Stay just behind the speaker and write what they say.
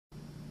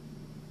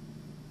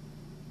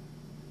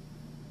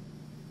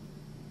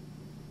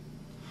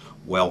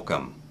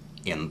Welcome.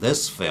 In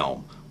this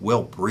film,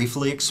 we'll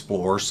briefly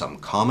explore some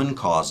common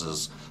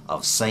causes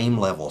of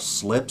same-level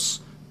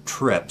slips,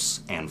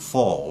 trips, and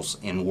falls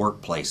in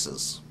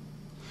workplaces.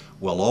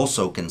 We'll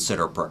also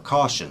consider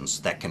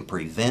precautions that can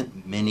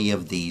prevent many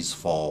of these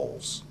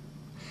falls.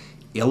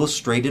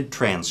 Illustrated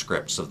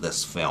transcripts of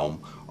this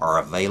film are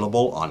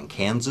available on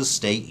Kansas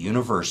State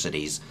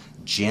University's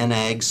Gen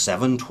Ag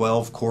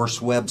 712 course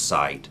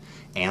website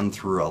and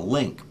through a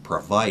link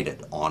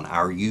provided on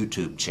our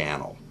YouTube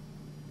channel.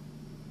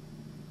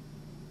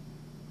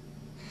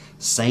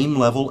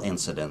 Same-level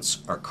incidents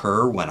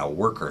occur when a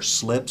worker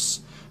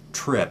slips,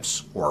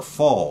 trips, or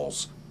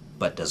falls,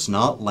 but does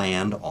not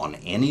land on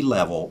any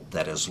level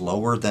that is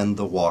lower than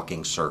the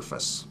walking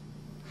surface.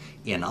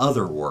 In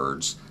other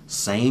words,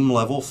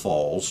 same-level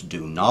falls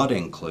do not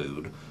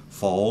include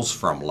falls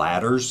from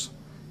ladders,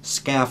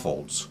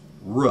 scaffolds,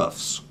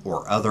 roofs,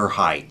 or other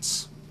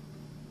heights.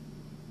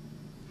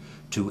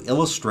 To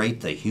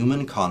illustrate the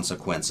human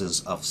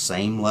consequences of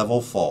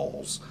same-level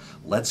falls,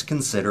 let's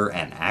consider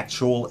an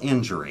actual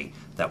injury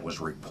that was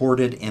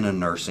reported in a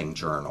nursing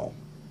journal.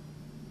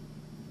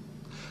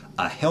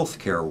 A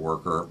healthcare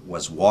worker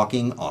was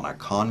walking on a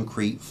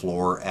concrete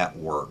floor at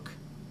work.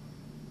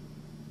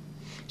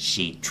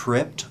 She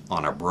tripped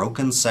on a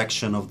broken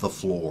section of the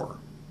floor.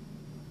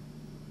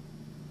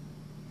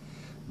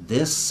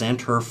 This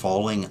sent her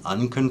falling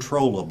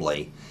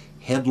uncontrollably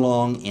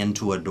headlong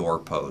into a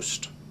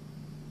doorpost.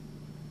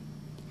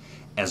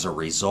 As a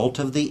result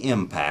of the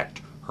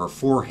impact, her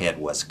forehead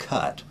was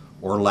cut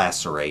or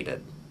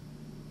lacerated.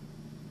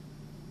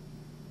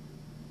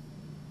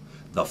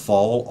 The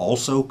fall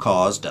also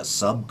caused a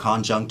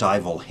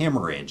subconjunctival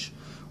hemorrhage,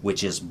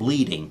 which is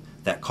bleeding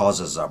that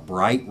causes a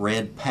bright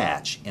red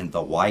patch in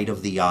the white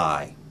of the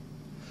eye.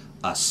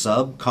 A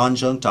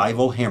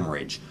subconjunctival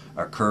hemorrhage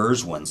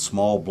occurs when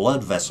small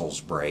blood vessels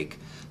break,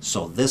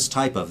 so this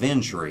type of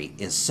injury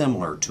is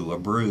similar to a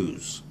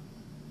bruise.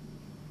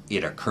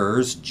 It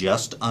occurs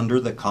just under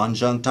the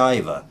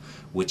conjunctiva,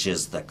 which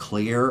is the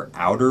clear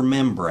outer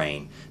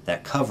membrane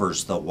that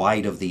covers the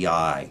white of the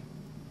eye.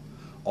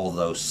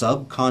 Although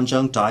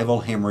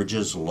subconjunctival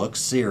hemorrhages look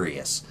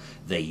serious,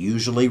 they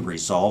usually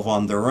resolve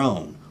on their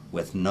own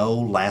with no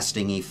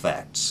lasting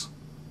effects.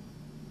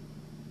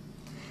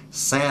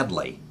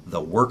 Sadly, the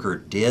worker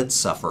did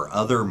suffer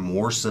other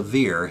more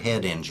severe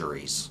head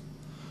injuries.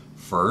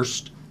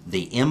 First,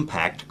 the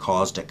impact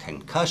caused a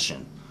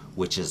concussion,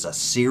 which is a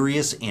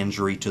serious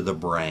injury to the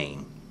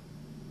brain.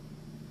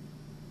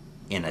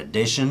 In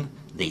addition,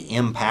 the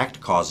impact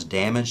caused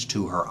damage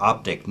to her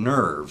optic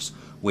nerves,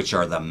 which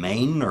are the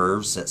main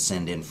nerves that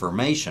send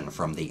information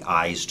from the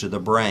eyes to the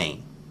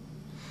brain.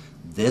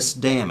 This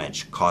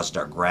damage caused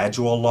a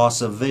gradual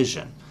loss of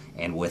vision,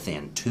 and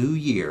within 2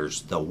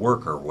 years the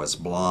worker was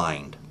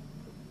blind.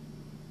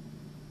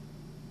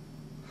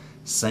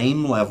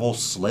 Same-level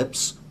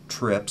slips,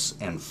 trips,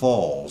 and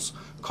falls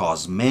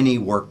cause many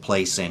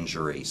workplace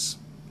injuries.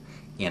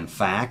 In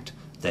fact,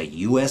 the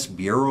U.S.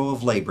 Bureau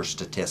of Labor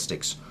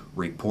Statistics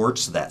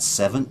reports that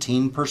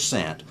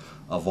 17%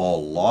 of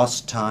all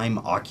lost time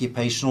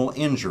occupational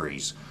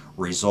injuries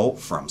result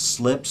from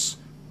slips,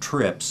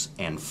 trips,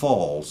 and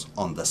falls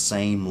on the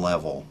same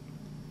level.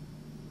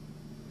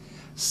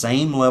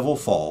 Same-level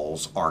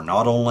falls are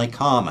not only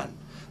common,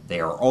 they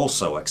are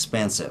also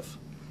expensive,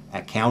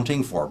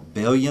 accounting for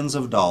billions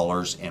of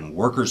dollars in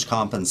workers'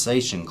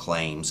 compensation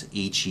claims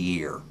each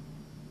year.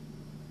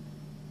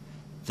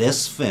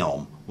 This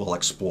film will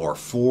explore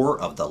 4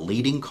 of the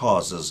leading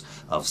causes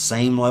of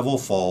same-level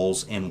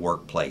falls in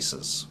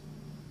workplaces.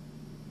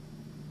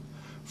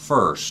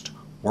 First,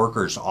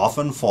 workers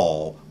often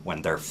fall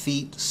when their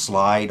feet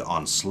slide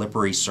on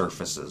slippery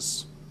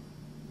surfaces.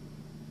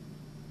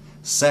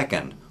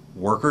 Second,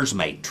 workers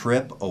may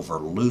trip over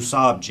loose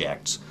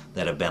objects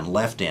that have been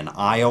left in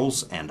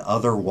aisles and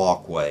other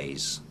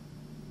walkways.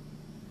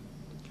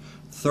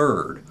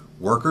 Third,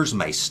 workers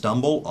may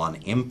stumble on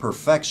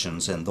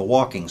imperfections in the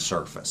walking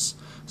surface,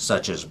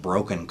 such as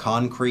broken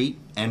concrete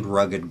and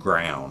rugged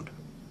ground.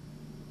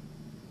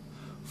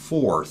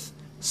 Fourth,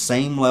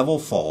 same-level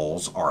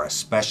falls are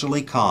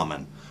especially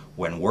common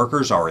when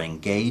workers are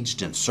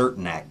engaged in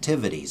certain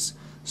activities,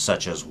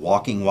 such as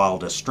walking while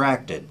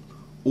distracted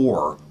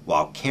or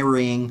while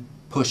carrying,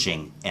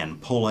 pushing,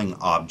 and pulling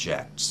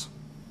objects.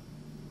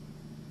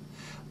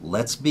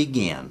 Let's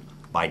begin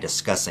by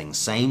discussing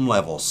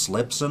same-level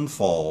slips and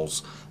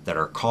falls that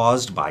are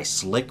caused by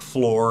slick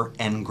floor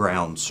and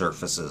ground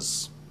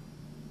surfaces.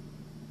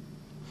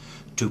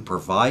 To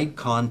provide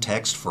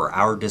context for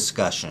our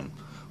discussion,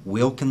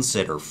 we'll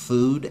consider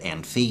food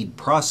and feed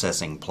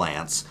processing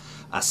plants,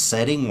 a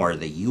setting where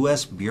the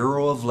U.S.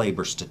 Bureau of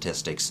Labor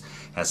Statistics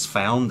has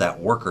found that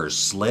workers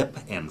slip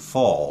and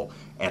fall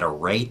at a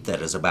rate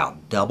that is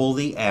about double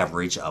the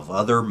average of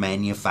other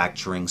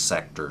manufacturing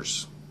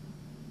sectors.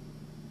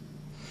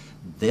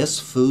 This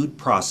food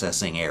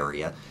processing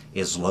area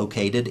is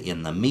located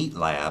in the Meat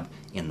Lab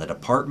in the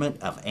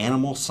Department of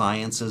Animal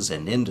Sciences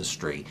and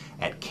Industry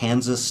at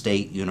Kansas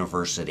State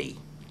University.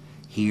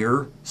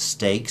 Here,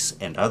 steaks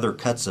and other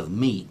cuts of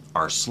meat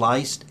are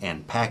sliced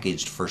and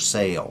packaged for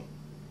sale.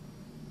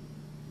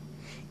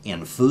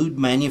 In food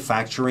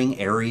manufacturing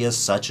areas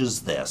such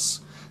as this,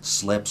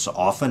 slips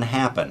often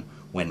happen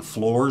when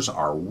floors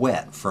are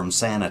wet from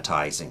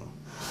sanitizing.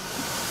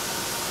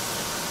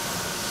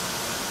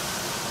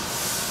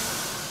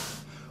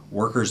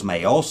 Workers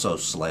may also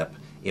slip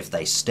if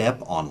they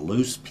step on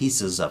loose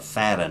pieces of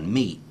fat and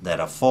meat that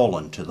have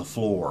fallen to the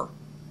floor.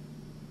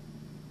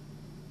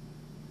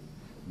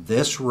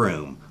 This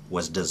room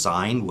was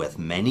designed with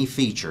many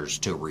features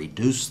to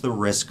reduce the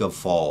risk of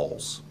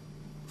falls.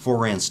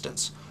 For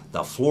instance,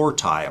 the floor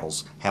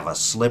tiles have a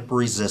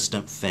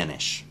slip-resistant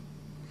finish.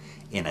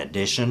 In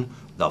addition,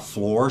 the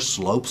floor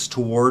slopes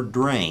toward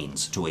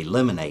drains to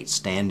eliminate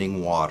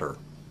standing water.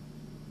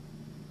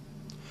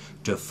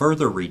 To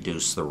further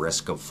reduce the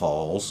risk of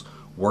falls,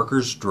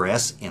 workers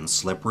dress in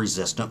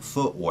slip-resistant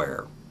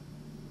footwear.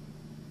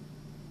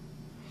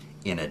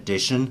 In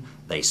addition,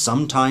 they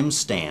sometimes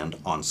stand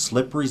on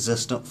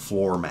slip-resistant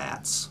floor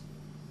mats.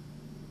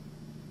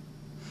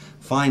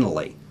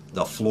 Finally,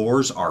 the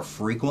floors are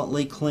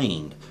frequently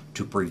cleaned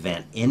to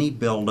prevent any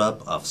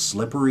buildup of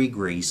slippery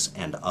grease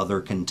and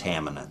other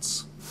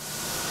contaminants.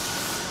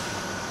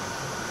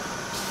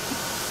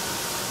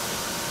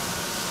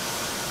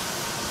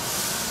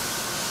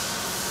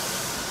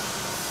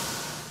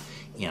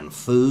 In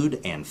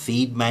food and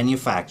feed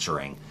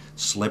manufacturing,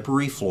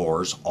 slippery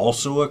floors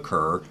also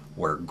occur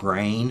where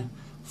grain,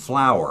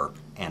 flour,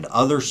 and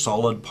other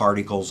solid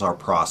particles are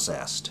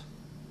processed.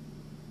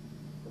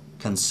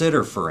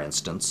 Consider, for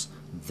instance,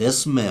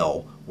 this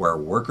mill where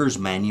workers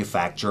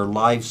manufacture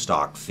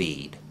livestock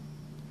feed.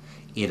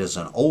 It is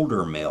an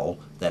older mill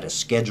that is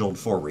scheduled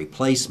for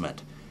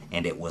replacement,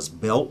 and it was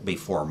built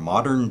before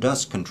modern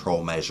dust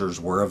control measures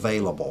were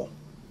available.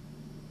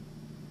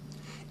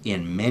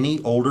 In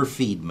many older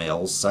feed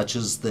mills such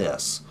as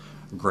this,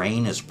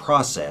 grain is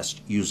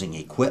processed using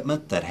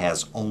equipment that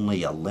has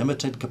only a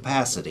limited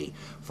capacity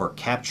for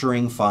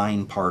capturing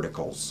fine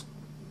particles.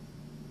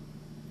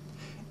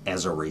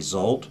 As a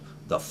result,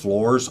 the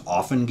floors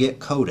often get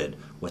coated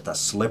with a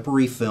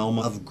slippery film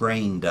of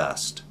grain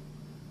dust.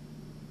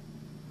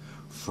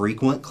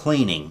 Frequent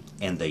cleaning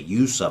and the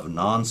use of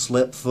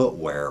non-slip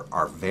footwear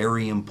are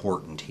very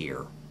important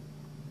here.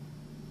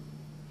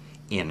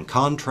 In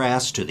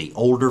contrast to the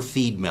older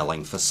feed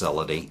milling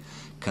facility,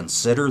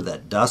 consider the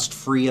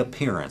dust-free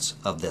appearance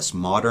of this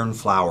modern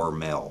flour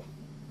mill.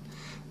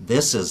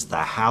 This is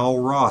the Hal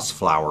Ross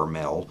Flour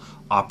Mill,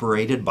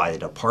 operated by the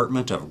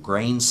Department of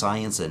Grain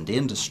Science and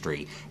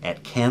Industry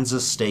at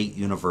Kansas State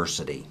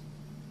University.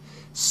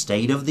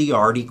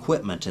 State-of-the-art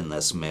equipment in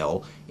this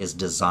mill is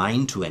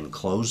designed to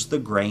enclose the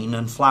grain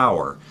and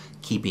flour,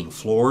 keeping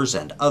floors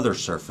and other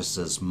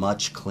surfaces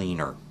much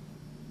cleaner.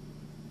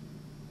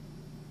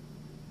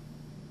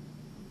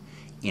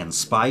 In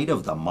spite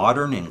of the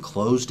modern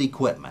enclosed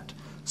equipment,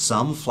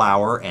 some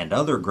flour and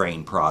other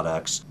grain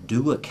products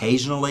do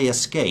occasionally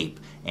escape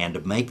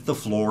and make the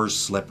floors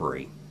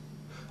slippery.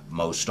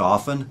 Most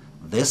often,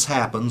 this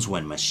happens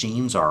when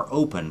machines are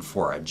open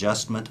for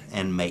adjustment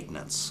and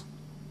maintenance.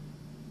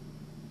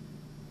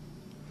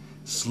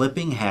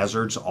 Slipping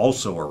hazards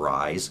also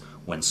arise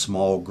when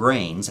small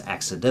grains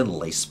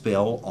accidentally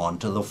spill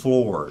onto the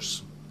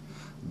floors.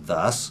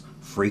 Thus,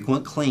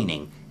 frequent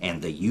cleaning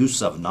and the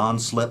use of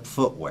non-slip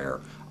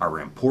footwear are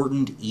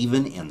important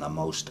even in the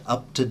most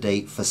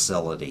up-to-date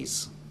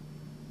facilities.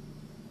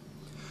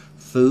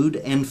 Food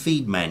and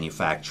feed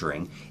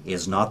manufacturing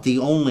is not the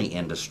only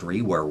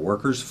industry where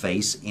workers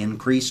face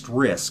increased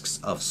risks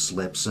of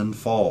slips and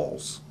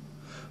falls.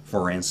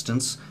 For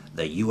instance,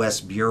 the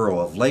U.S. Bureau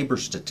of Labor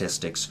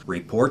Statistics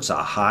reports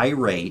a high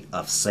rate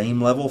of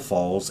same-level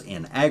falls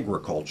in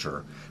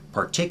agriculture,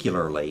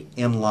 particularly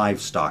in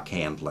livestock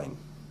handling.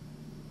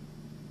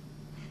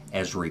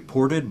 As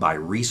reported by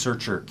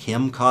researcher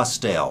Kim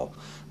Costell,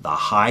 the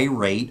high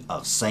rate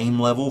of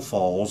same-level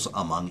falls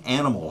among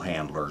animal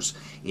handlers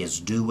is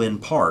due in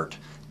part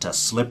to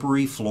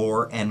slippery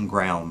floor and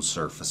ground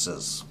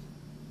surfaces.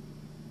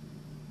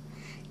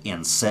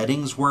 In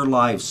settings where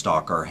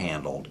livestock are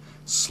handled,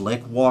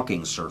 slick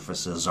walking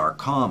surfaces are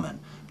common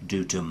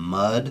due to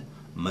mud,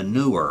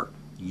 manure,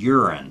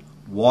 urine,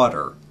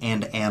 water,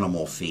 and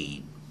animal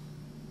feed.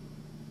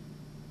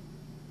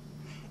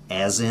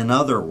 As in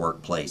other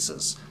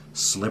workplaces,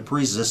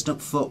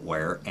 slip-resistant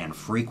footwear and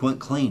frequent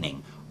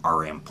cleaning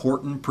are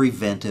important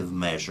preventive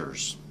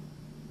measures.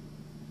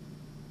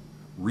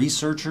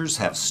 Researchers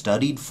have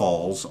studied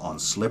falls on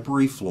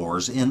slippery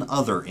floors in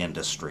other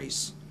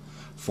industries.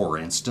 For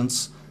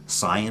instance,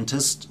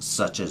 scientists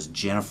such as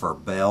Jennifer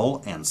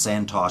Bell and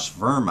Santosh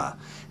Verma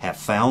have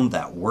found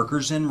that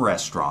workers in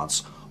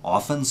restaurants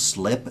often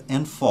slip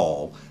and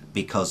fall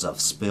because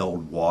of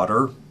spilled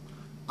water,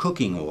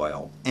 cooking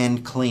oil,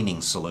 and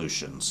cleaning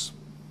solutions.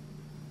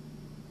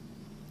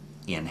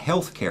 In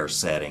healthcare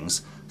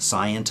settings,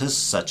 scientists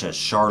such as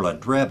Charla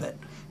Drebit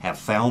have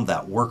found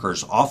that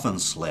workers often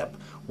slip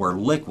where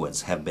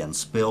liquids have been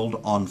spilled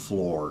on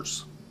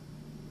floors.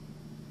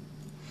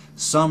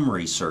 Some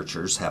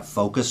researchers have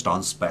focused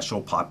on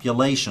special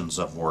populations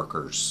of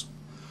workers.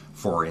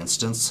 For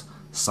instance,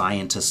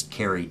 scientist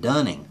Carrie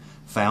Dunning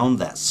found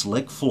that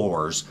slick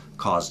floors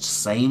caused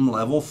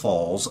same-level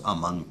falls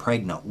among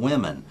pregnant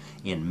women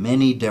in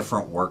many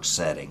different work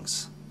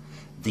settings.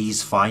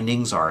 These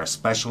findings are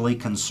especially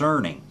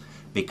concerning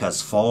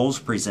because falls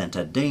present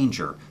a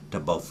danger to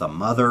both the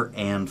mother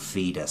and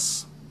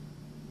fetus.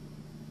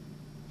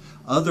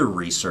 Other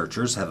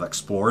researchers have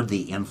explored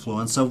the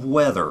influence of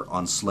weather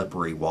on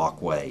slippery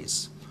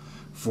walkways.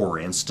 For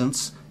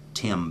instance,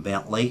 Tim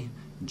Bentley,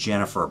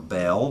 Jennifer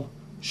Bell,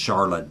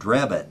 Charlotte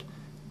Drebit,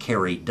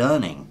 Carrie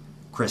Dunning,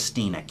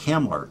 Christina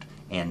Kemlert,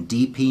 and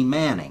D.P.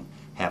 Manning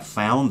have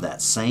found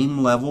that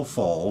same-level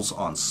falls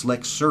on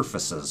slick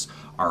surfaces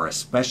are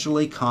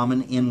especially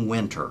common in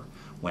winter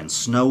when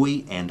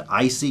snowy and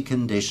icy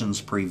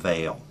conditions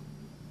prevail.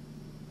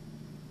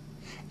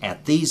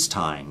 At these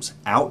times,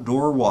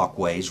 outdoor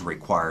walkways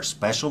require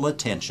special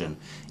attention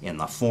in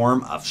the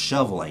form of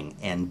shoveling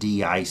and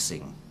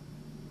de-icing.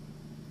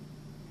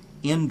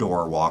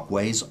 Indoor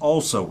walkways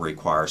also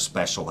require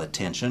special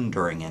attention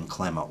during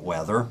inclement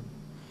weather.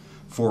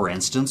 For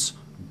instance,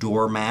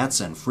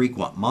 doormats and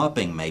frequent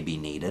mopping may be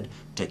needed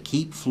to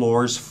keep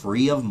floors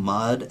free of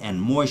mud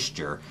and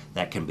moisture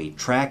that can be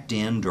tracked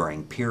in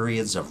during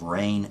periods of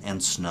rain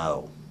and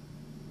snow.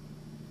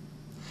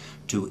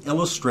 To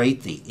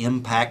illustrate the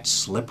impact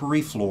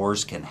slippery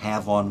floors can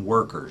have on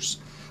workers,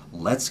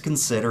 let's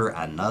consider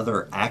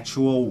another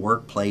actual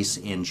workplace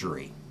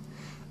injury.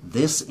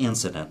 This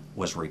incident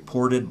was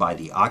reported by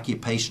the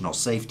Occupational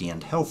Safety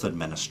and Health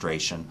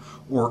Administration,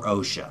 or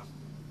OSHA.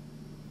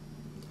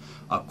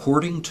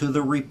 According to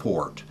the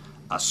report,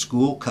 a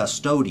school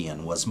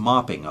custodian was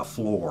mopping a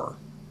floor.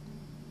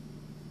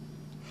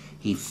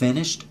 He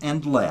finished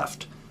and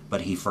left,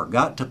 but he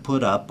forgot to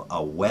put up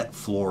a wet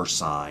floor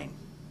sign.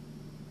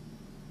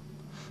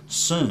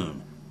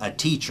 Soon, a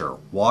teacher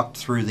walked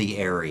through the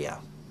area.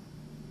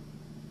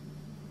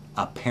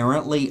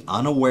 Apparently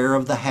unaware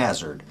of the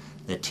hazard,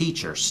 the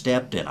teacher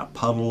stepped in a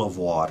puddle of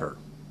water.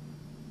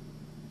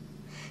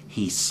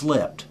 He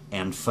slipped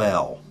and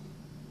fell.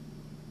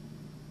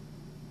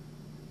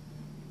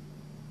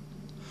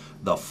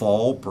 The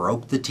fall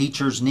broke the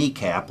teacher's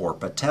kneecap or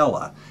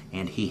patella,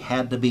 and he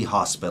had to be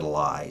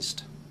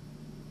hospitalized.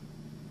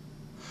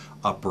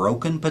 A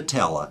broken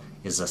patella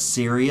is a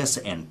serious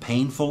and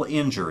painful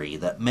injury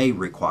that may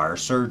require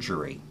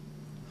surgery.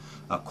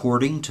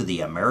 According to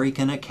the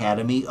American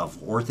Academy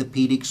of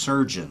Orthopedic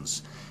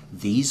Surgeons,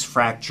 these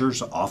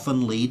fractures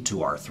often lead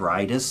to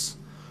arthritis,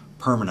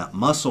 permanent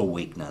muscle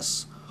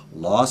weakness,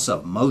 loss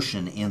of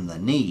motion in the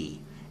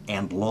knee,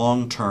 and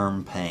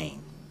long-term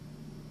pain.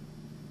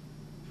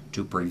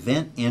 To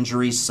prevent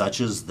injuries such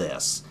as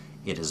this,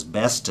 it is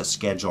best to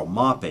schedule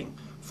mopping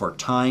for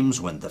times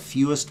when the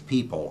fewest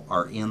people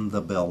are in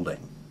the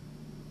building.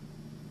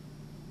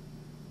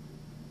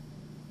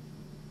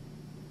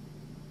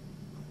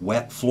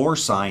 Wet floor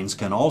signs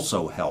can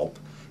also help,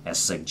 as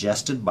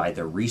suggested by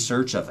the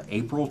research of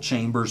April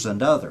Chambers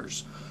and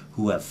others,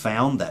 who have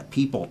found that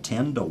people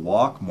tend to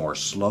walk more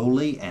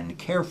slowly and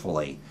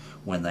carefully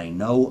when they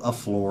know a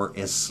floor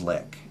is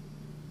slick.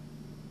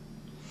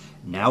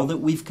 Now that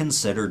we've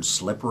considered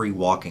slippery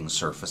walking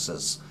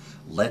surfaces,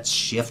 let's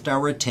shift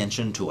our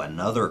attention to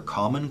another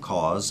common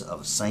cause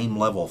of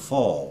same-level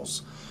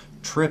falls,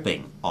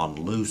 tripping on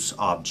loose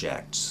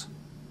objects.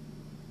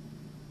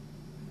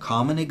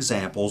 Common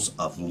examples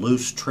of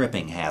loose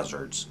tripping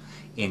hazards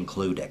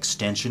include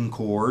extension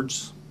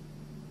cords,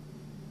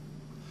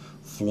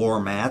 floor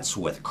mats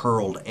with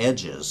curled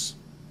edges,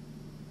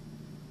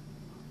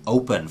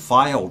 open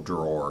file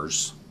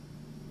drawers,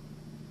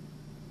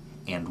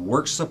 and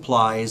work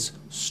supplies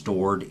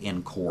stored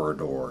in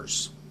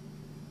corridors.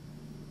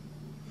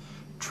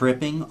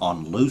 Tripping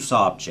on loose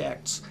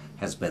objects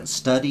has been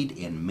studied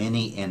in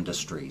many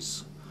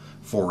industries.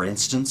 For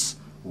instance,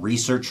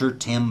 researcher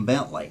Tim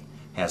Bentley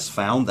has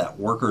found that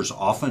workers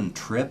often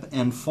trip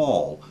and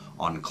fall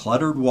on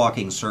cluttered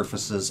walking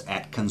surfaces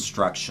at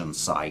construction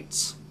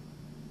sites.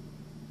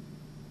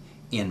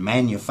 In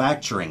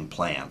manufacturing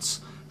plants,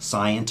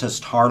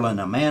 scientist Harlan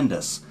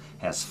Amandus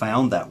has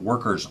found that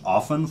workers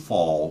often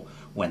fall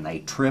when they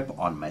trip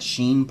on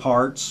machine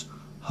parts,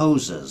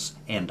 hoses,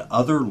 and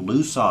other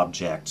loose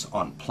objects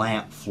on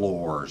plant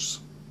floors.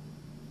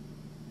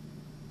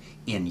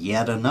 In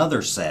yet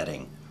another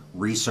setting,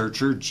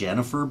 researcher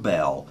Jennifer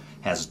Bell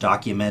has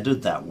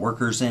documented that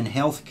workers in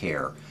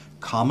healthcare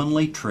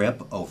commonly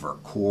trip over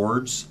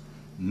cords,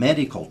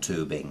 medical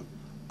tubing,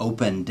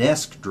 open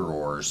desk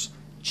drawers,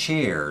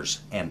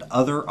 chairs, and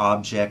other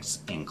objects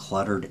in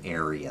cluttered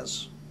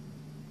areas.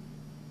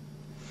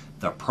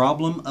 The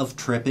problem of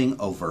tripping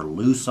over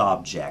loose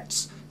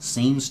objects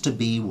seems to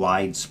be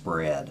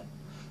widespread.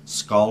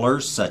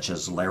 Scholars such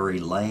as Larry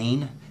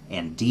Lane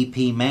and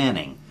D.P.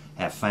 Manning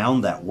have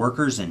found that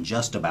workers in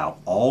just about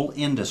all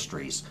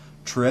industries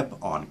trip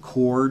on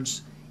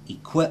cords,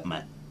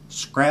 equipment,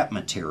 scrap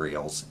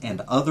materials,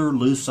 and other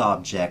loose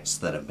objects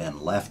that have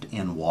been left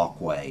in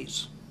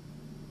walkways.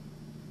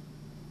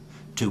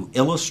 To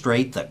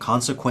illustrate the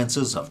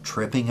consequences of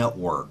tripping at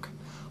work,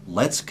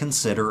 let's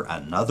consider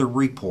another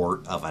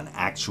report of an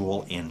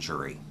actual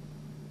injury.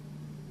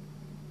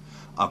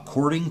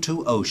 According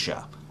to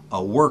OSHA,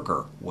 a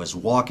worker was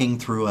walking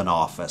through an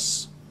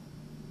office.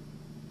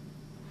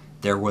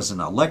 There was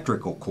an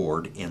electrical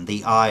cord in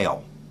the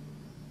aisle.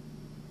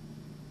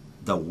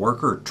 The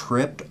worker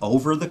tripped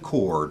over the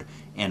cord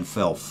and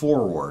fell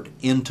forward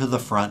into the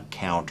front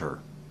counter.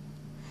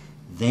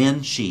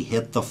 Then she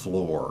hit the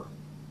floor.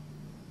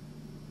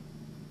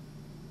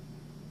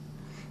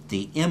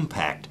 The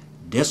impact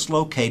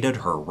dislocated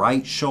her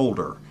right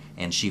shoulder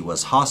and she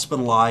was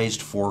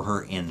hospitalized for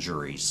her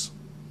injuries.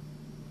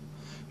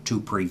 To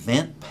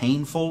prevent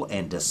painful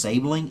and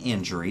disabling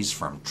injuries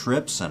from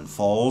trips and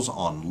falls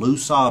on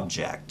loose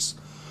objects,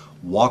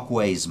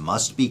 walkways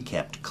must be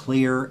kept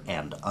clear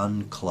and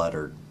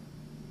uncluttered.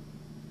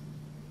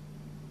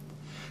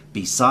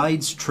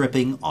 Besides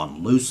tripping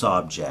on loose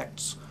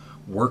objects,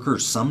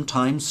 workers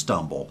sometimes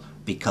stumble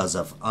because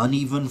of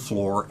uneven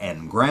floor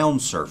and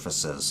ground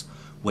surfaces,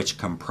 which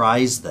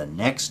comprise the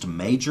next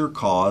major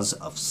cause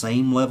of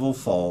same-level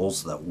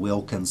falls that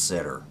we'll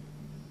consider.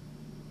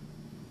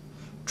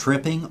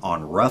 Tripping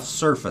on rough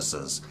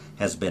surfaces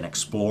has been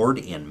explored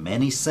in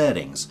many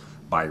settings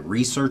by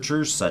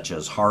researchers such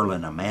as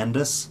Harlan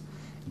Amandus,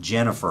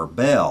 Jennifer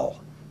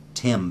Bell,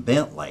 Tim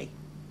Bentley,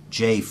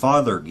 Jay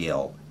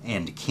Fothergill,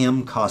 and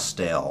Kim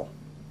Costell.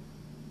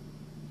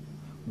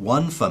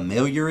 One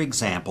familiar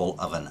example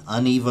of an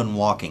uneven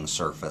walking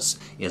surface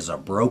is a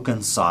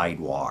broken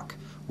sidewalk,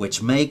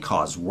 which may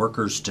cause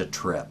workers to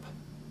trip.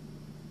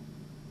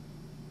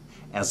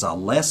 As a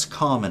less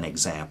common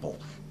example,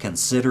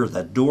 consider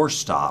the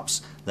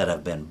doorstops that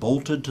have been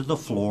bolted to the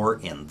floor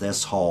in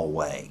this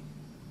hallway.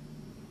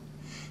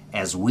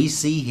 As we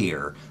see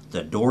here,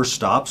 the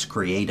doorstops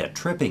create a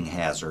tripping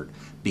hazard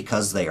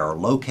because they are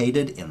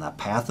located in the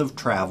path of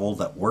travel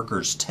that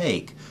workers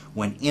take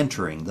when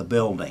entering the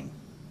building.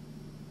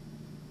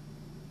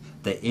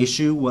 The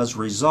issue was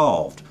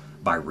resolved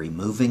by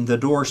removing the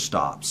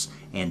doorstops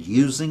and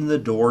using the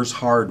door's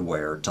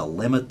hardware to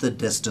limit the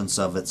distance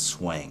of its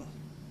swing.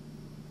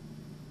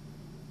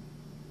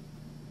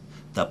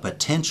 The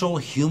potential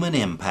human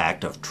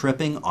impact of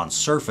tripping on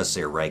surface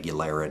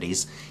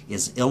irregularities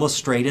is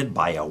illustrated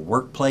by a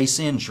workplace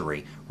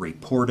injury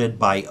reported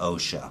by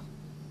OSHA.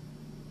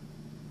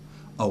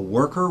 A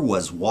worker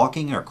was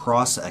walking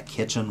across a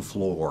kitchen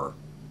floor.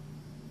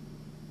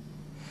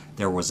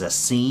 There was a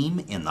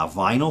seam in the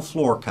vinyl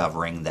floor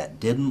covering that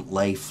didn't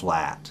lay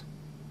flat.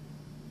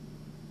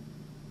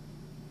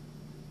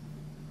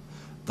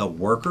 The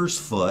worker's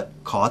foot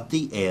caught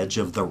the edge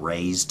of the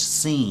raised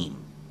seam.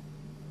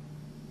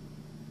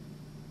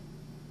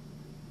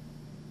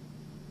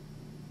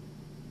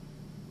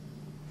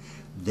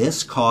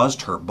 This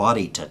caused her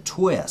body to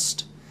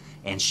twist,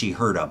 and she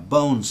heard a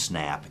bone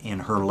snap in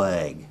her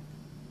leg.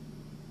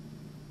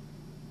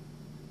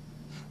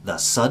 The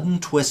sudden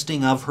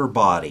twisting of her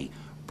body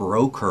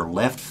broke her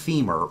left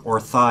femur or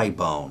thigh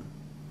bone.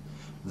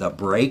 The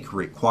break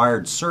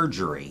required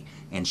surgery,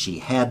 and she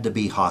had to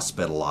be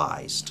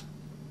hospitalized.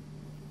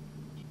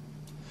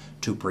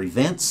 To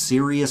prevent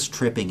serious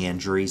tripping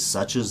injuries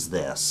such as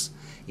this,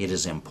 it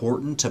is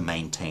important to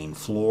maintain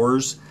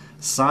floors,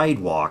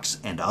 sidewalks,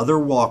 and other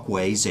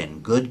walkways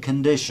in good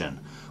condition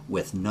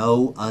with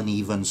no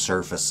uneven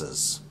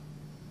surfaces.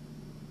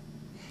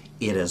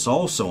 It is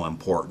also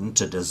important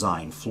to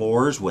design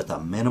floors with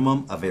a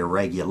minimum of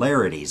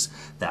irregularities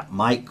that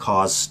might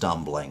cause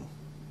stumbling.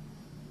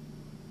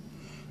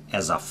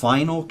 As a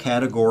final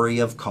category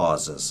of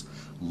causes,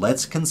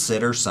 let's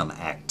consider some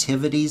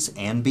activities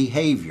and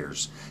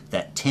behaviors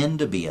that tend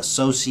to be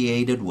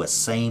associated with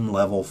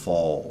same-level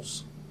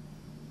falls.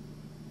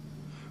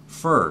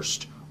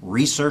 First,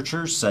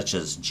 researchers such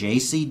as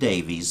J.C.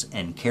 Davies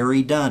and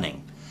Carrie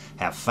Dunning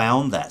have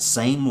found that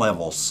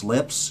same-level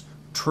slips,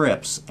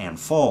 trips, and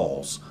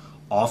falls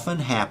often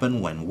happen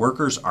when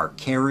workers are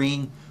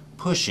carrying,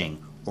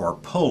 pushing, or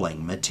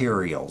pulling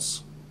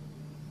materials.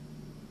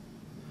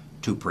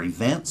 To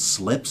prevent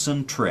slips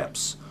and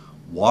trips,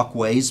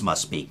 walkways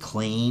must be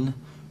clean,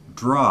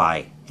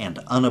 dry, and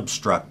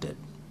unobstructed.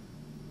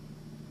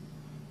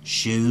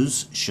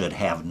 Shoes should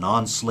have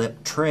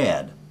non-slip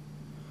tread.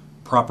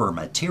 Proper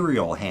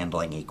material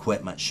handling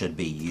equipment should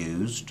be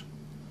used,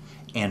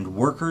 and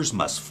workers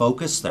must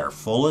focus their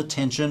full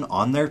attention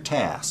on their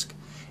task,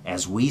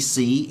 as we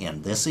see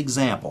in this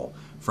example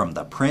from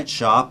the print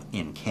shop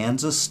in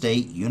Kansas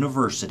State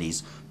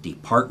University's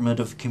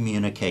Department of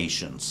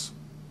Communications.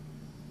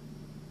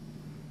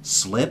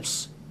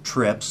 Slips,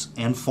 trips,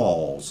 and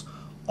falls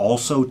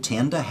also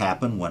tend to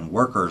happen when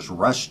workers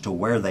rush to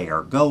where they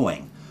are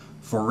going,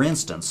 for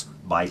instance,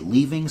 by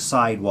leaving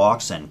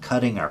sidewalks and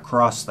cutting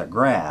across the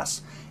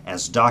grass,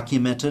 as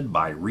documented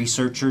by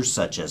researchers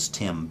such as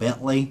Tim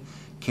Bentley,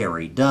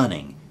 Carrie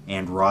Dunning,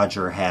 and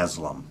Roger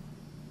Haslam.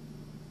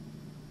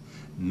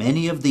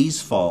 Many of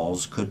these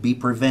falls could be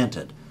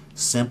prevented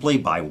simply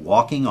by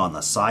walking on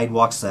the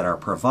sidewalks that are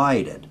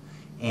provided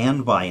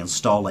and by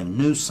installing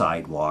new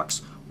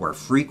sidewalks where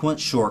frequent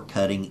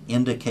shortcutting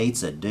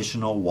indicates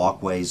additional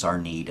walkways are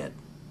needed.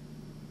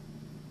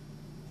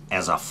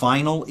 As a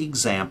final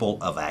example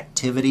of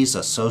activities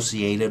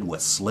associated with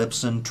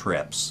slips and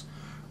trips,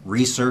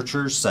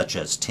 researchers such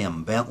as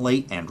Tim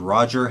Bentley and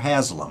Roger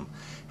Haslam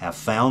have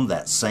found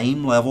that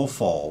same-level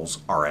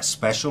falls are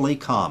especially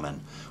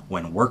common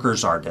when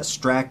workers are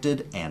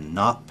distracted and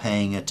not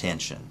paying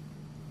attention.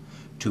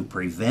 To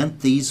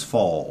prevent these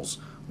falls,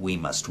 we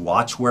must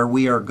watch where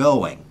we are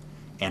going,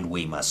 and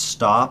we must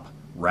stop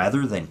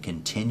rather than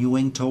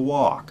continuing to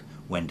walk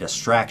when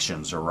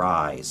distractions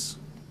arise.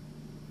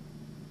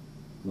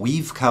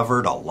 We've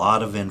covered a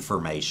lot of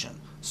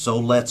information, so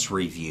let's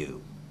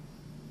review.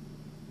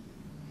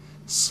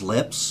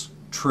 Slips,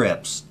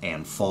 trips,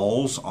 and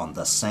falls on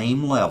the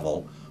same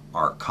level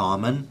are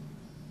common,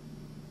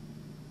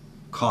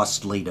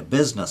 costly to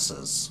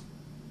businesses,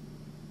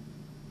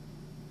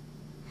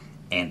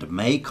 and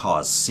may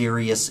cause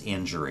serious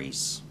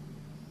injuries.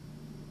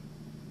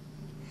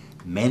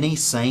 Many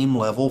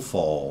same-level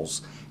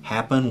falls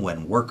happen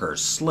when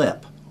workers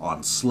slip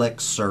on slick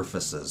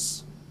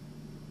surfaces.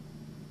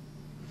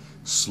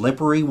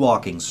 Slippery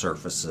walking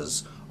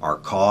surfaces are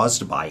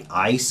caused by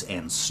ice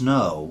and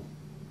snow,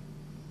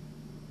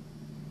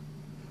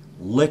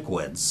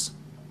 liquids,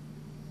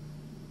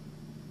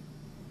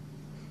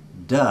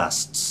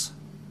 dusts,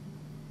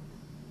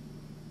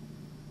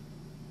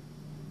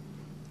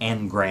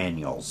 and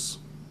granules.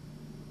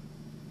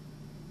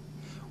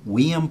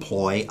 We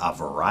employ a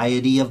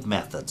variety of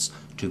methods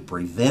to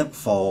prevent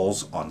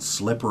falls on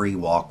slippery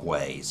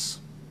walkways.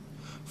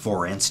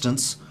 For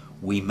instance,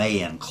 we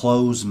may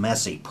enclose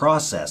messy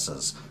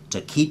processes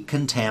to keep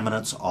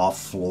contaminants off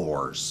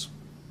floors.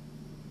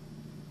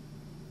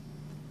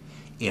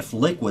 If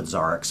liquids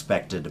are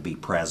expected to be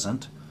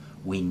present,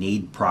 we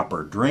need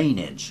proper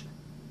drainage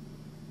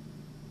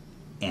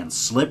and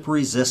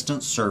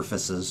slip-resistant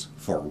surfaces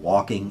for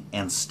walking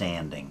and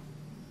standing.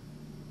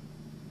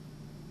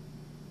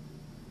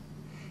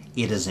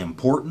 It is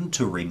important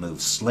to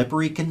remove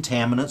slippery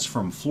contaminants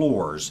from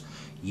floors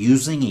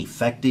using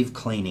effective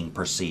cleaning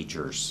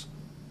procedures.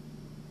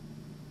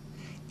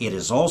 It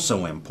is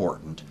also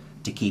important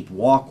to keep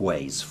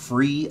walkways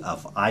free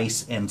of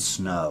ice and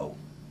snow.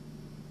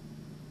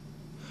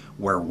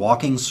 Where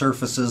walking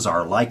surfaces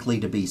are likely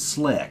to be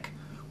slick,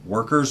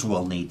 workers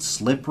will need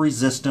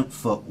slip-resistant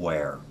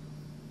footwear.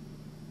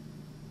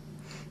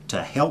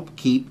 To help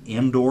keep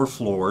indoor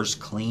floors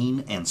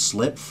clean and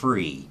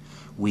slip-free,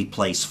 we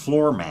place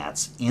floor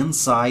mats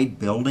inside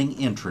building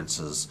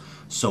entrances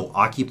so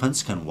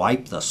occupants can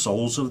wipe the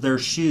soles of their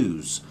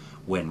shoes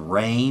when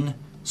rain,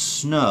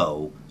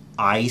 snow,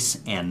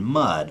 ice, and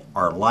mud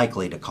are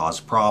likely to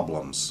cause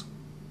problems.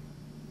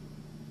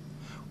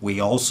 We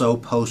also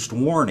post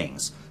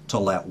warnings to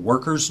let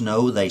workers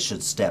know they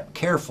should step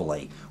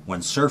carefully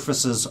when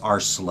surfaces are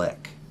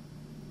slick.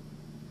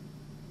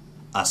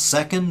 A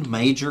second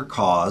major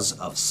cause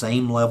of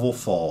same-level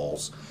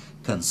falls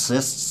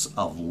consists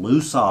of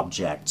loose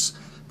objects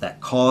that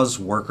cause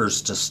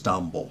workers to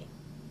stumble.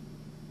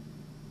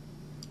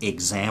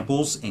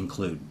 Examples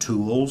include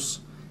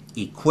tools,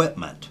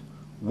 equipment,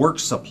 work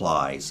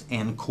supplies,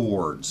 and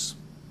cords.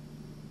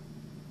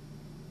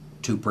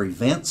 To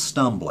prevent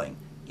stumbling,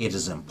 it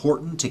is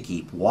important to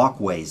keep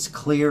walkways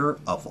clear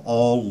of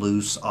all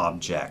loose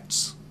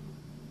objects.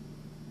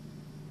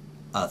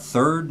 A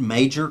third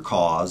major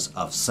cause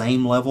of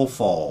same-level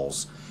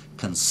falls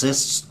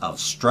consists of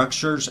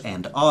structures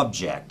and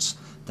objects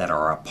that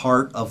are a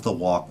part of the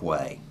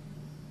walkway.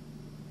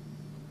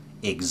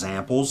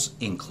 Examples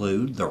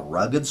include the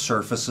rugged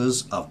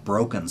surfaces of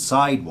broken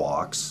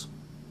sidewalks,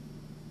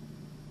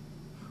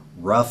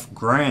 rough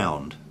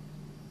ground,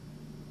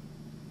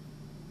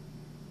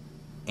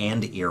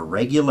 and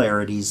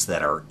irregularities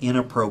that are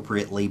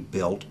inappropriately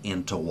built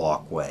into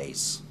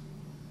walkways.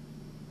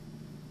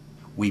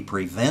 We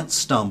prevent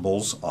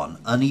stumbles on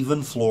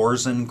uneven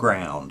floors and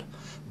ground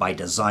by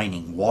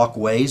designing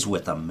walkways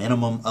with a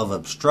minimum of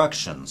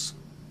obstructions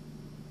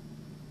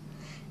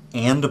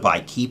and by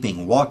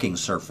keeping walking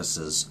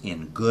surfaces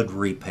in good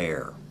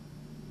repair.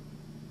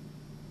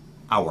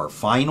 Our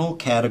final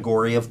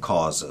category of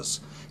causes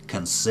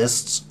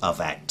consists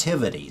of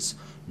activities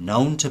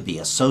known to be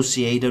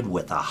associated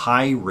with a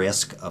high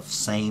risk of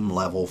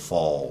same-level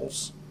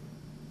falls.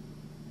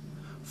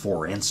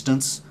 For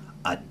instance,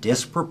 a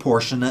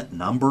disproportionate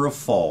number of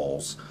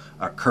falls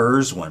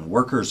occurs when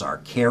workers are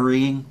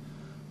carrying,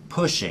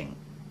 pushing,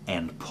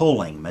 and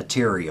pulling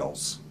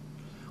materials.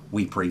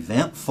 We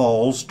prevent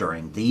falls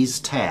during these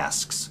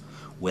tasks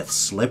with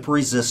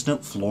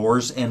slip-resistant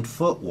floors and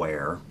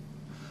footwear,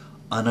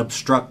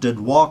 unobstructed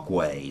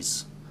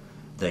walkways,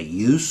 the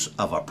use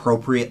of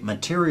appropriate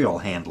material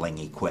handling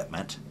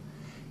equipment,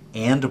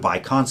 and by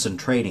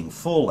concentrating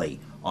fully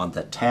on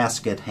the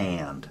task at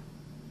hand.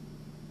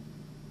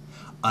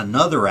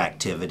 Another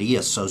activity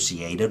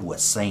associated with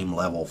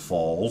same-level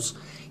falls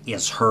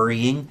is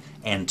hurrying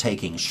and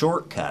taking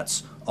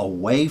shortcuts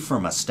away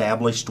from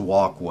established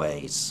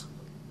walkways.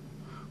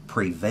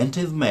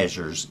 Preventive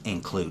measures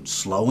include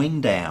slowing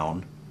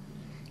down,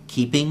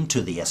 keeping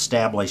to the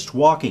established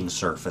walking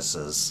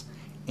surfaces,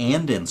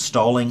 and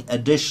installing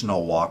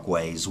additional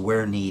walkways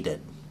where needed.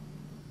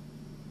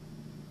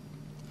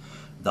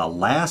 The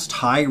last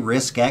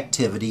high-risk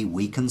activity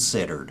we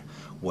considered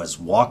was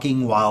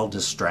walking while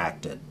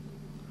distracted.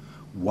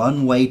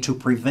 One way to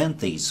prevent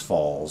these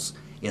falls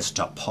is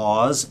to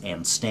pause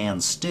and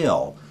stand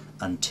still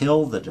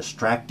until the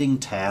distracting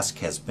task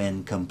has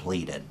been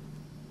completed.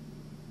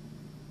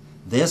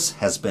 This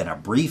has been a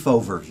brief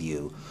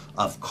overview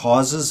of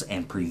causes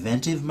and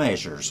preventive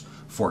measures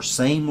for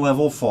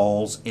same-level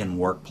falls in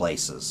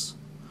workplaces.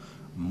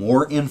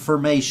 More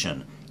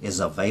information is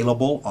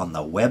available on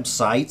the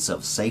websites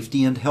of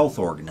safety and health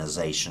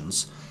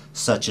organizations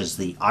such as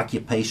the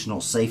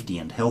Occupational Safety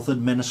and Health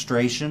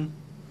Administration,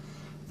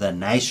 the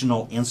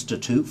National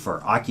Institute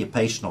for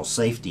Occupational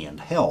Safety and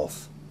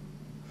Health,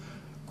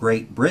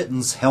 Great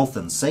Britain's Health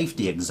and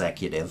Safety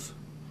Executive,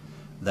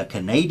 the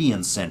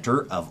Canadian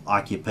Centre of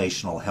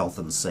Occupational Health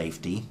and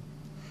Safety,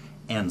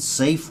 and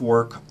Safe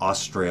Work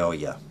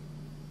Australia.